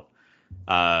about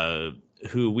uh,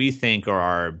 who we think are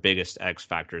our biggest X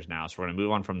factors now. So we're going to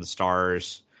move on from the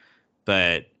stars,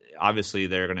 but obviously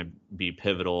they're going to be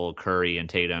pivotal, Curry and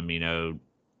Tatum,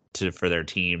 for their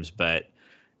teams, but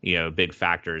big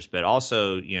factors. But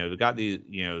also, we've got these,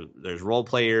 there's role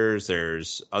players,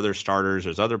 there's other starters,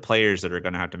 there's other players that are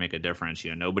going to have to make a difference.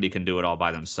 Nobody can do it all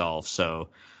by themselves. So,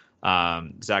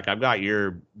 Zach, I've got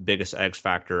your biggest X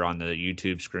factor on the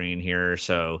YouTube screen here.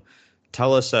 So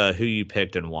tell us who you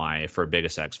picked and why for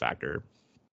biggest X factor.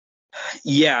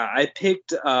 Yeah, I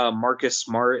picked Marcus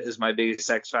Smart as my biggest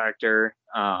X factor.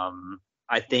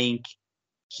 I think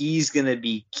he's going to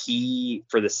be key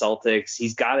for the Celtics.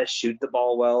 He's got to shoot the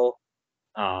ball well.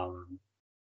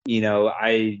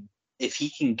 If he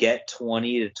can get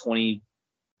 20 to 20,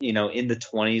 in the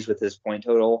 20s with his point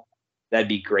total, that'd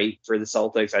be great for the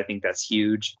Celtics. I think that's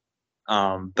huge.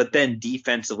 But then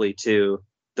defensively too,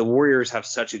 the Warriors have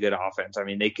such a good offense. I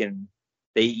mean,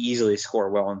 they easily score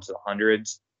well into the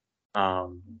hundreds.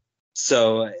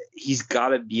 So he's got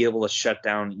to be able to shut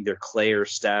down either Clay or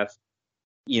Steph,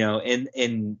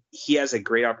 and he has a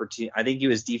great opportunity. I think he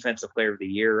was defensive player of the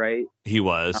year, right? He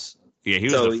was. Yeah, he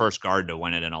was the first guard to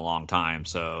win it in a long time.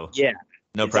 So yeah,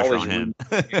 no pressure on him.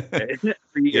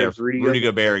 Yeah, Rudy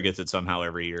Gobert gets it somehow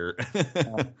every year.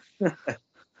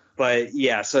 But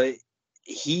yeah, so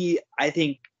I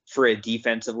think for a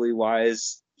defensively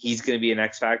wise, he's going to be an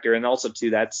X factor. And also too,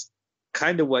 that's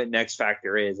kind of what an X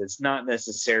factor is. It's not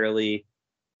necessarily,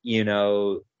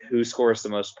 who scores the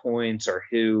most points or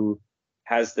who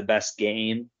has the best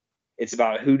game. It's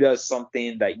about who does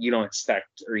something that you don't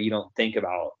expect or you don't think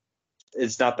about.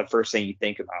 It's not the first thing you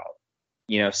think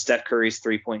about. Steph Curry's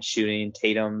 3-point shooting,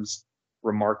 Tatum's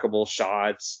remarkable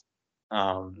shots.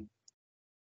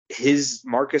 His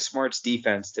Marcus Smart's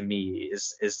defense to me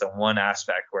is the one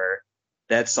aspect where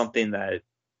that's something that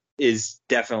is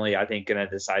definitely, I think, going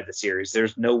to decide the series.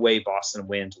 There's no way Boston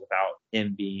wins without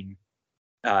him being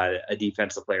a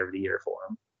defensive player of the year for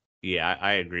him. Yeah,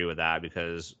 I agree with that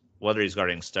because whether he's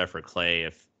guarding Steph or Clay,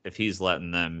 if he's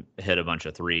letting them hit a bunch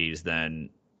of threes, then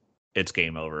it's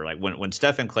game over. Like when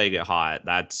Steph and Clay get hot,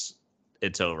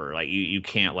 it's over. Like you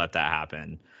can't let that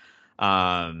happen.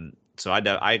 So I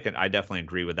definitely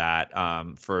agree with that.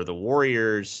 For the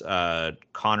Warriors,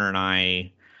 Connor and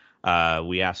I,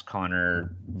 we asked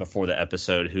Connor before the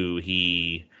episode who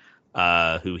he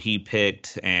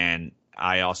picked, and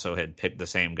I also had picked the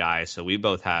same guy. So we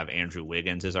both have Andrew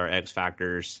Wiggins as our X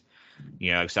factors.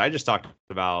 So I just talked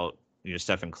about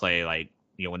Steph and Clay, like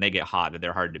when they get hot, that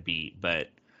they're hard to beat, but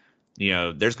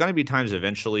there's going to be times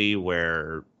eventually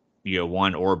where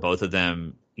one or both of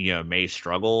them may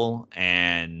struggle,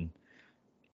 and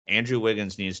Andrew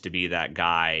Wiggins needs to be that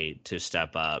guy to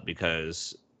step up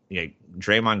because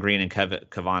Draymond Green and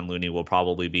Kevon Looney will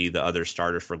probably be the other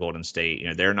starters for Golden State.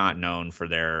 They're not known for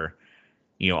their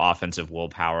offensive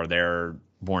willpower. They're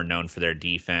more known for their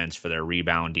defense, for their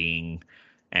rebounding,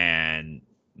 and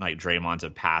like Draymond's a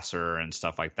passer and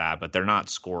stuff like that, but they're not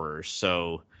scorers.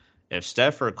 So if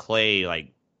Steph or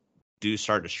Clay do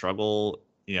start to struggle,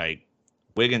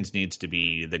 Wiggins needs to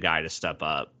be the guy to step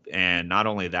up. And not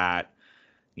only that,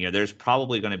 there's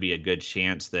probably going to be a good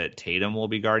chance that Tatum will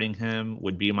be guarding him,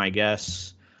 would be my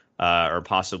guess. Or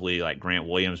possibly like Grant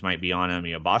Williams might be on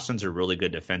him. Boston's a really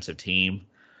good defensive team.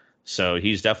 So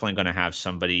he's definitely going to have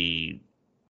somebody,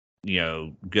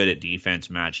 good at defense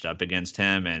matched up against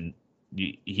him. And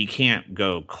he can't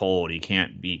go cold. He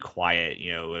can't be quiet.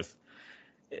 If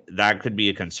that could be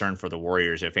a concern for the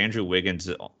Warriors. If Andrew Wiggins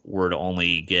were to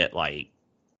only get like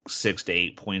 6 to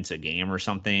 8 points a game or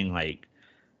something,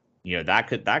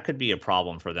 that could be a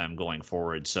problem for them going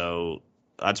forward. So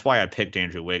that's why I picked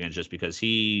Andrew Wiggins, just because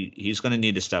he's going to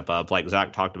need to step up. Like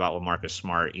Zach talked about with Marcus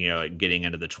Smart, getting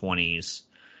into the 20s.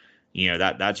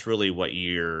 that's really what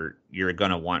you're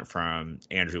gonna want from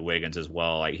Andrew Wiggins as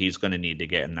well. Like he's gonna need to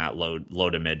get in that low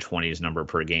to mid 20s number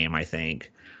per game, I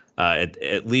think,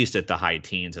 at least at the high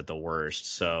teens at the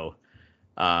worst. So,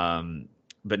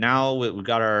 but now we've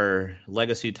got our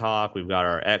legacy talk, we've got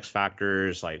our X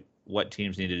factors, like what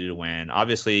teams need to do to win.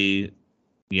 Obviously,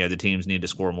 the teams need to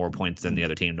score more points than the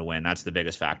other team to win. That's the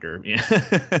biggest factor.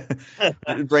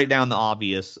 Break down the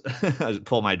obvious.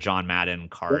 Pull my John Madden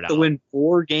card you have out. to win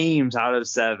 4 games out of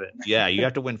 7. Yeah, you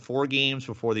have to win 4 games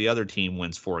before the other team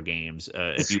wins 4 games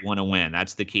if you want to win.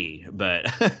 That's the key. But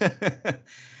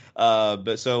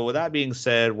but so with that being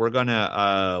said, we'll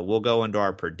go into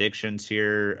our predictions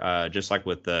here, just like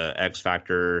with the X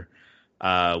Factor.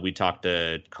 We talked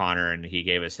to Connor and he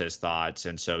gave us his thoughts.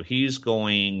 And so he's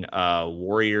going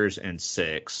Warriors in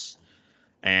 6.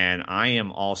 And I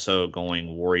am also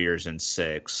going Warriors in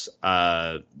 6.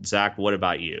 Zach, what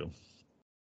about you?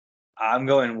 I'm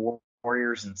going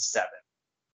Warriors in 7.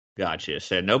 Gotcha.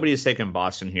 So nobody's taking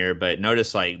Boston here, but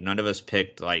notice like none of us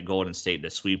picked like Golden State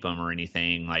to sweep them or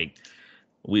anything. Like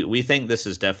we think this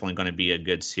is definitely going to be a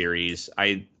good series.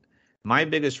 My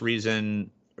biggest reason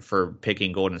for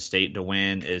picking Golden State to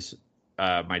win is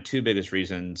my 2 biggest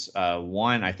reasons.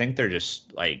 One, I think they're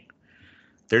just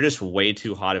way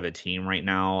too hot of a team right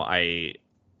now.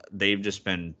 They've just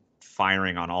been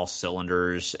firing on all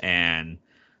cylinders, and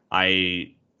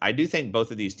I do think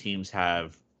both of these teams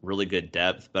have really good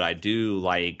depth, but I do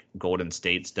like Golden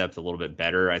State's depth a little bit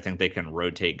better. I think they can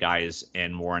rotate guys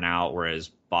in more and out, whereas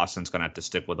Boston's going to have to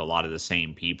stick with a lot of the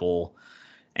same people.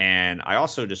 And I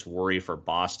also just worry for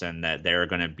Boston that they're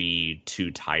going to be too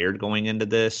tired going into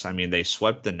this. I mean, they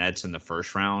swept the Nets in the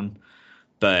first round,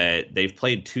 but they've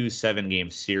played 2 7-game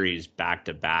series back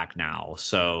to back now.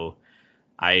 So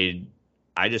and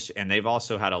they've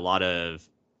also had a lot of,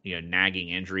 nagging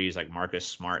injuries. Like Marcus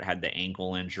Smart had the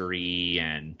ankle injury,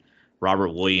 and Robert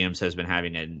Williams has been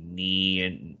having a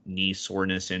knee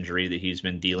soreness injury that he's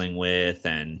been dealing with.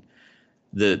 And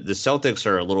the Celtics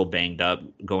are a little banged up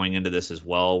going into this as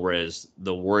well, whereas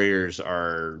the Warriors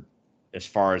are, as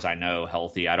far as I know,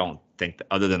 healthy. I don't think,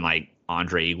 other than like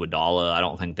Andre Iguodala, I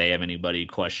don't think they have anybody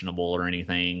questionable or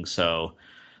anything. So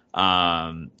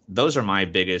those are my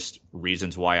biggest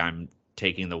reasons why I'm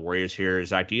taking the Warriors here.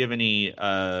 Zach, do you have any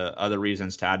other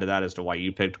reasons to add to that as to why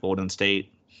you picked Golden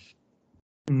State?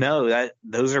 No,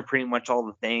 those are pretty much all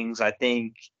the things. I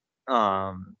think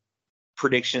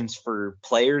predictions for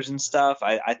players and stuff,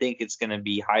 I think it's going to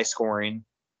be high scoring.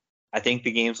 I think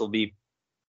the games will be,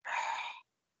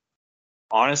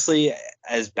 honestly,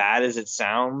 as bad as it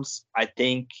sounds, I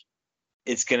think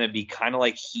it's going to be kind of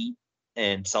like Heat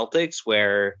and Celtics,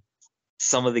 where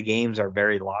some of the games are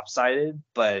very lopsided,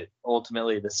 but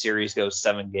ultimately the series goes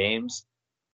 7 games.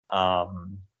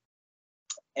 And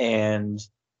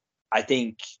I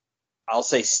think I'll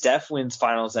say Steph wins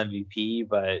Finals MVP,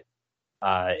 but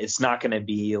it's not going to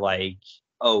be like,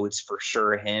 oh, it's for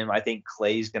sure him. I think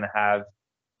Clay's going to have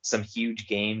some huge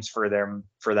games for them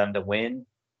to win,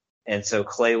 and so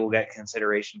Clay will get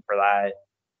consideration for that.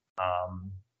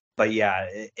 But yeah,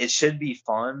 it should be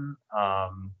fun.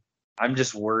 I'm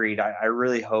just worried. I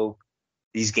really hope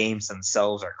these games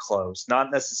themselves are close.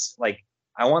 Not necessarily like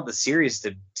I want the series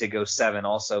to go 7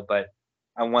 also, but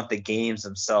I want the games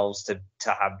themselves to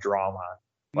have drama.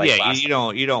 Like you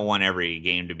don't want every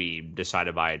game to be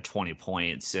decided by 20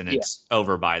 points and it's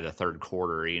over by the third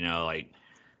quarter,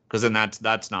 because then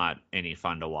that's not any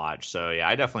fun to watch. So yeah,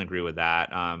 I definitely agree with that.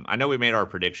 I know we made our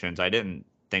predictions. I didn't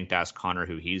think to ask Connor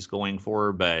who he's going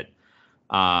for, but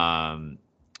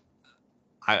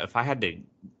if I had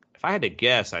to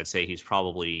guess, I'd say he's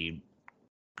probably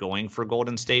going for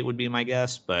Golden State would be my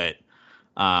guess. But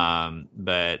I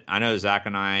know Zach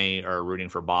and I are rooting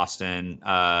for Boston,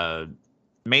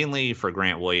 mainly for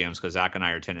Grant Williams, because Zach and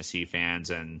I are Tennessee fans,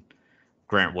 and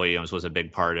Grant Williams was a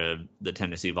big part of the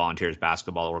Tennessee Volunteers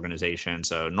basketball organization.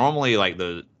 So normally, like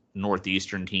the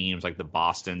Northeastern teams, like the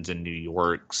Bostons and New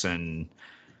Yorks and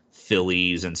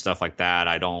Phillies and stuff like that,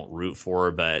 I don't root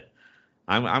for, but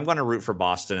I'm going to root for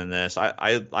Boston in this.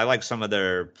 I like some of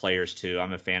their players too.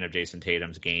 I'm a fan of Jason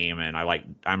Tatum's game, and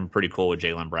I'm pretty cool with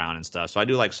Jaylen Brown and stuff. So I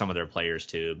do like some of their players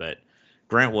too. But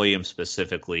Grant Williams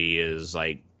specifically is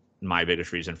like my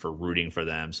biggest reason for rooting for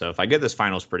them. So if I get this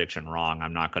finals prediction wrong,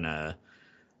 I'm not gonna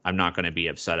be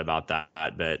upset about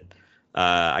that. But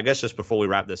I guess just before we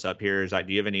wrap this up here, do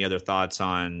you have any other thoughts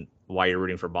on why you're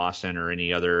rooting for Boston, or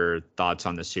any other thoughts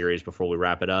on the series before we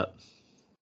wrap it up?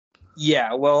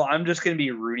 Yeah, well, I'm just going to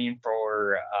be rooting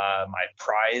for my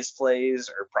prize plays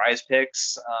or prize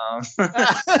picks.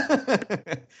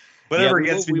 Whatever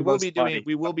gets me.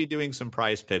 We will be doing some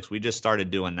prize picks. We just started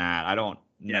doing that.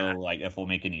 know like if we'll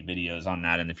make any videos on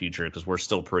that in the future because we're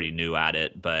still pretty new at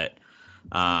it. But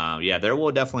yeah, there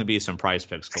will definitely be some prize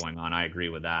picks going on. I agree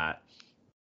with that.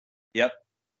 Yep.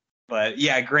 But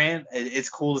yeah, Grant, it's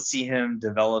cool to see him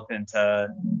develop into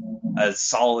a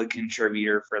solid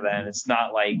contributor for them. It's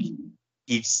not like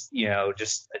he's,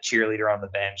 just a cheerleader on the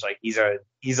bench. Like he's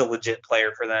a legit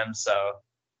player for them. So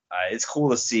it's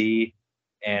cool to see,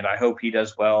 and I hope he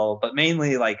does well. But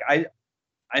mainly, like I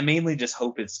mainly just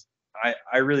hope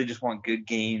I really just want good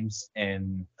games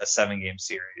in a 7-game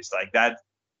series. Like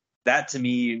that to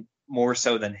me, more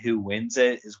so than who wins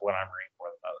it, is what I'm rooting for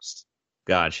the most.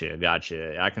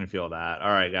 Gotcha. I can feel that. All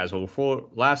right, guys. Well,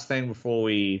 last thing before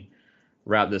we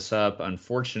wrap this up,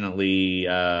 unfortunately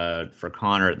for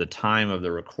Connor, at the time of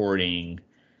the recording,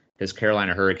 his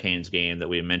Carolina Hurricanes game that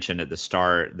we mentioned at the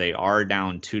start, they are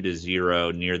down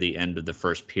 2-0 near the end of the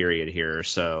first period here.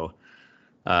 So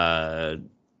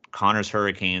Connor's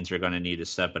Hurricanes are going to need to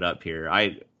step it up here.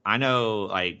 I know,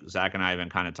 like Zach and I have been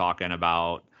kind of talking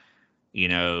about,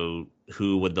 who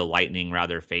would the Lightning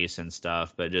rather face and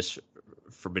stuff, but just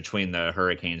for between the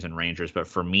Hurricanes and Rangers. But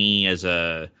for me as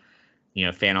a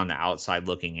fan on the outside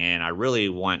looking in, I really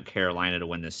want Carolina to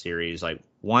win this series. Like,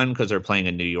 one, because they're playing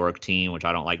a New York team, which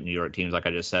I don't like New York teams, like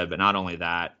I just said. But not only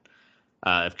that,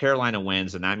 if Carolina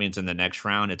wins, then that means in the next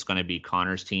round it's going to be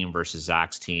Connor's team versus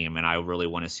Zach's team, and I really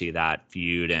want to see that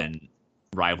feud and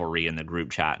rivalry in the group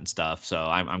chat and stuff. So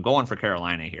I'm going for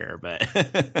Carolina here, but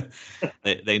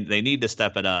they need to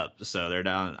step it up. So they're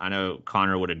down. I know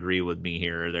Connor would agree with me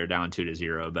here. They're down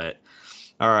 2-0. But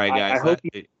all right, guys,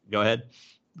 go ahead.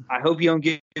 I hope you don't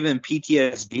give him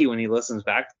PTSD when he listens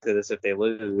back to this if they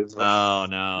lose. Oh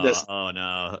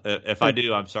no. If I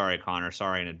do, I'm sorry, Connor.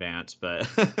 Sorry in advance. But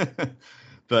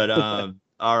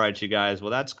all right, you guys.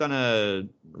 Well, that's gonna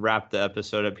wrap the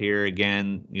episode up here.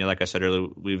 Again, like I said earlier,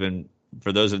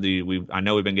 for those of you, I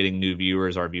know we've been getting new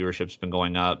viewers. Our viewership's been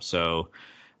going up, so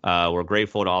we're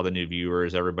grateful to all the new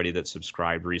viewers, everybody that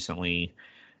subscribed recently,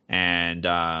 and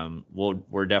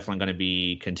we're definitely going to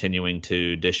be continuing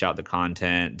to dish out the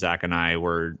content. Zach and I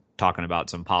were talking about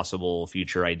some possible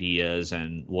future ideas,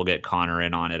 and we'll get Connor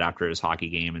in on it after his hockey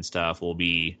game and stuff. We'll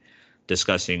be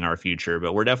discussing our future,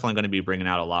 but we're definitely going to be bringing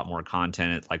out a lot more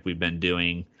content like we've been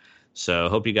doing. So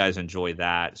hope you guys enjoy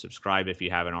that. Subscribe if you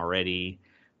haven't already.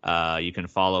 You can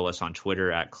follow us on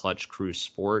Twitter at Clutch Crew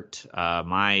Sport.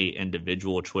 My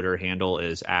individual Twitter handle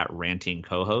is at Ranting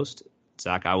Co-host.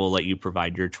 Zach, I will let you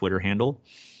provide your Twitter handle.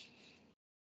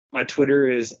 My Twitter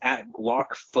is at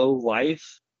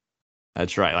GuacFoLife.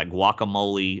 That's right, like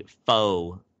guacamole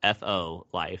faux FO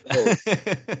life. Oh.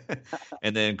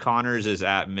 And then Connor's is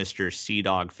at Mr.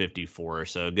 CDog54.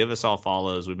 So give us all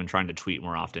follows. We've been trying to tweet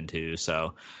more often too.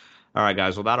 So, all right,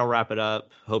 guys. Well, that'll wrap it up.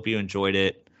 Hope you enjoyed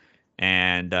it.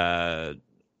 And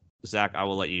Zach, I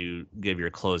will let you give your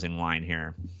closing line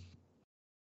here.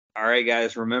 All right,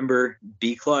 guys. Remember,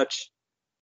 be clutch.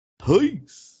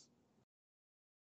 Peace.